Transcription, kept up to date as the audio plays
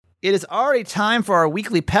It is already time for our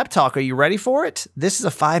weekly pep talk. Are you ready for it? This is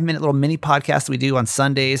a 5-minute little mini podcast we do on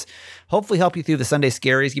Sundays. Hopefully help you through the Sunday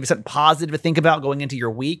scaries, give you something positive to think about going into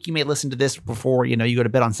your week. You may listen to this before, you go to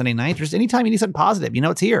bed on Sunday night. There's anytime you need something positive,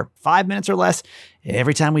 it's here. 5 minutes or less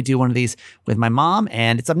every time we do one of these with my mom,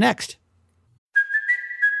 and it's up next.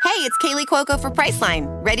 Hey, it's Kaylee Cuoco for Priceline.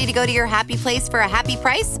 Ready to go to your happy place for a happy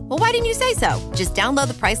price? Well, why didn't you say so? Just download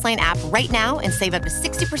the Priceline app right now and save up to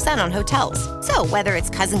 60% on hotels. So whether it's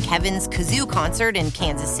Cousin Kevin's Kazoo Concert in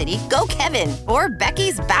Kansas City, go Kevin, or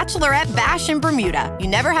Becky's Bachelorette Bash in Bermuda, you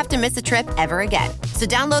never have to miss a trip ever again. So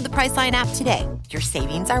download the Priceline app today. Your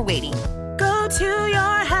savings are waiting. Go to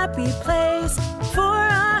your happy place for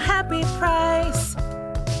a happy price.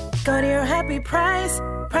 Go to your happy price,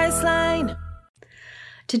 Priceline.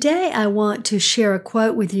 Today, I want to share a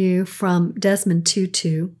quote with you from Desmond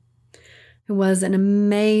Tutu, who was an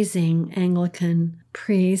amazing Anglican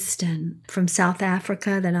priest and from South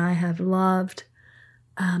Africa that I have loved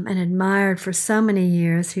and admired for so many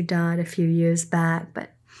years, who died a few years back.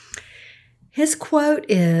 But his quote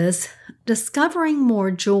is, "Discovering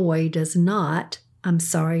more joy does not, I'm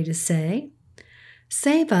sorry to say,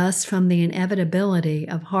 save us from the inevitability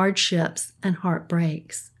of hardships and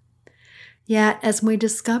heartbreaks. Yet, as we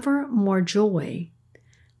discover more joy,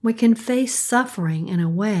 we can face suffering in a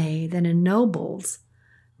way that ennobles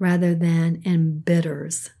rather than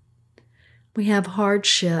embitters. We have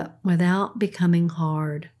hardship without becoming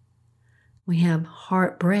hard. We have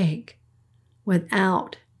heartbreak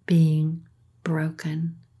without being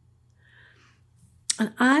broken."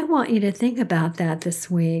 And I want you to think about that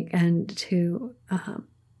this week, and to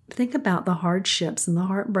think about the hardships and the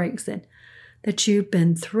heartbreaks that you've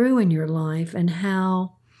been through in your life, and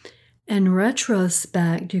how, in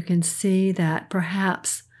retrospect, you can see that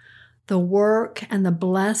perhaps the work and the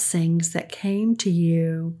blessings that came to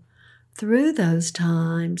you through those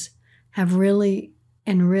times have really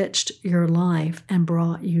enriched your life and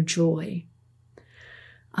brought you joy.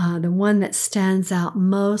 The one that stands out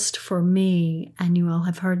most for me, and you all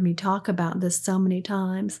have heard me talk about this so many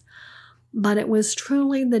times, but it was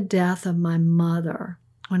truly the death of my mother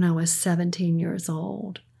when I was 17 years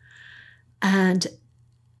old. And,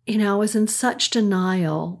 I was in such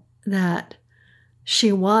denial that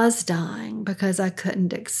she was dying because I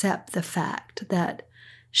couldn't accept the fact that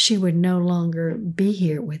she would no longer be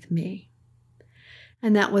here with me.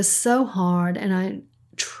 And that was so hard, and I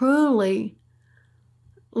truly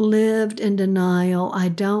lived in denial. I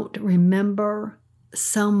don't remember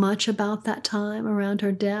so much about that time around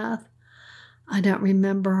her death. I don't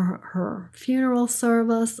remember her funeral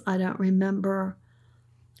service. I don't remember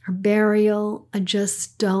her burial. I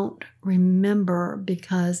just don't remember,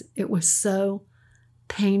 because it was so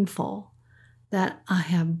painful that I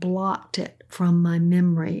have blocked it from my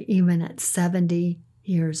memory, even at 70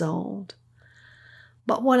 years old.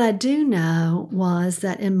 But what I do know was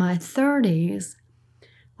that in my 30s,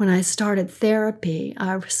 when I started therapy,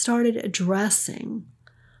 I started addressing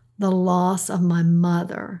the loss of my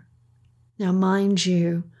mother. Now, mind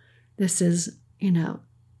you, this is,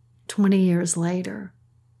 20 years later,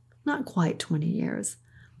 not quite 20 years,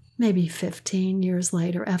 maybe 15 years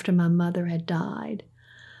later after my mother had died.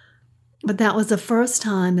 But that was the first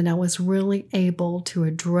time that I was really able to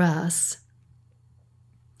address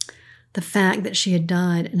the fact that she had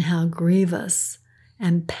died and how grievous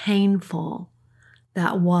and painful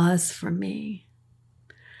that was for me.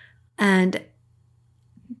 And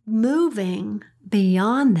moving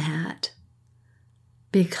beyond that,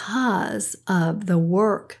 because of the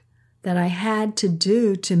work that I had to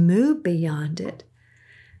do to move beyond it,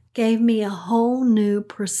 gave me a whole new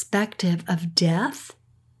perspective of death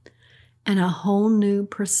and a whole new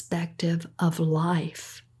perspective of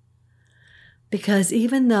life. Because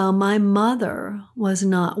even though my mother was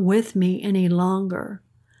not with me any longer,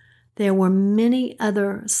 there were many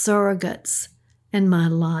other surrogates in my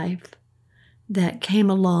life that came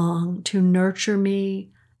along to nurture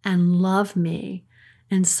me and love me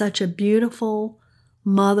in such a beautiful,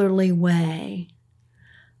 motherly way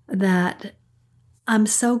that I'm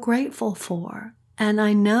so grateful for. And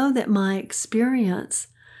I know that my experience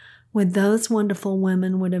with those wonderful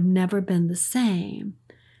women would have never been the same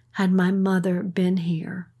had my mother been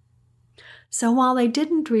here. So while they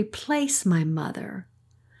didn't replace my mother,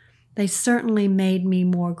 they certainly made me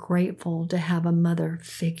more grateful to have a mother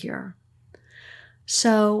figure.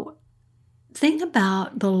 So think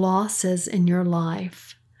about the losses in your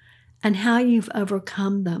life and how you've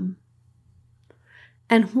overcome them.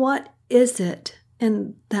 And what is it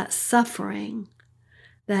in that suffering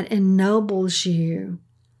that ennobles you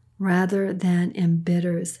rather than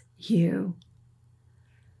embitters you?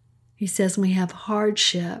 He says we have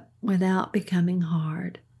hardship without becoming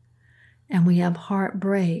hard, and we have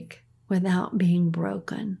heartbreak without being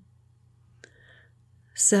broken.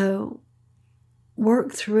 So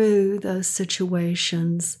work through those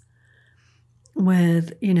situations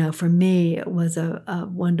with, for me, it was a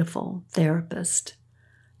wonderful therapist.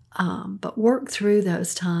 But work through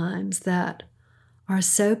those times that are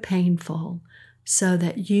so painful so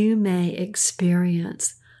that you may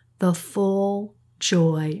experience the full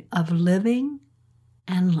joy of living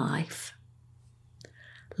and life.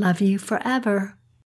 Love you forever.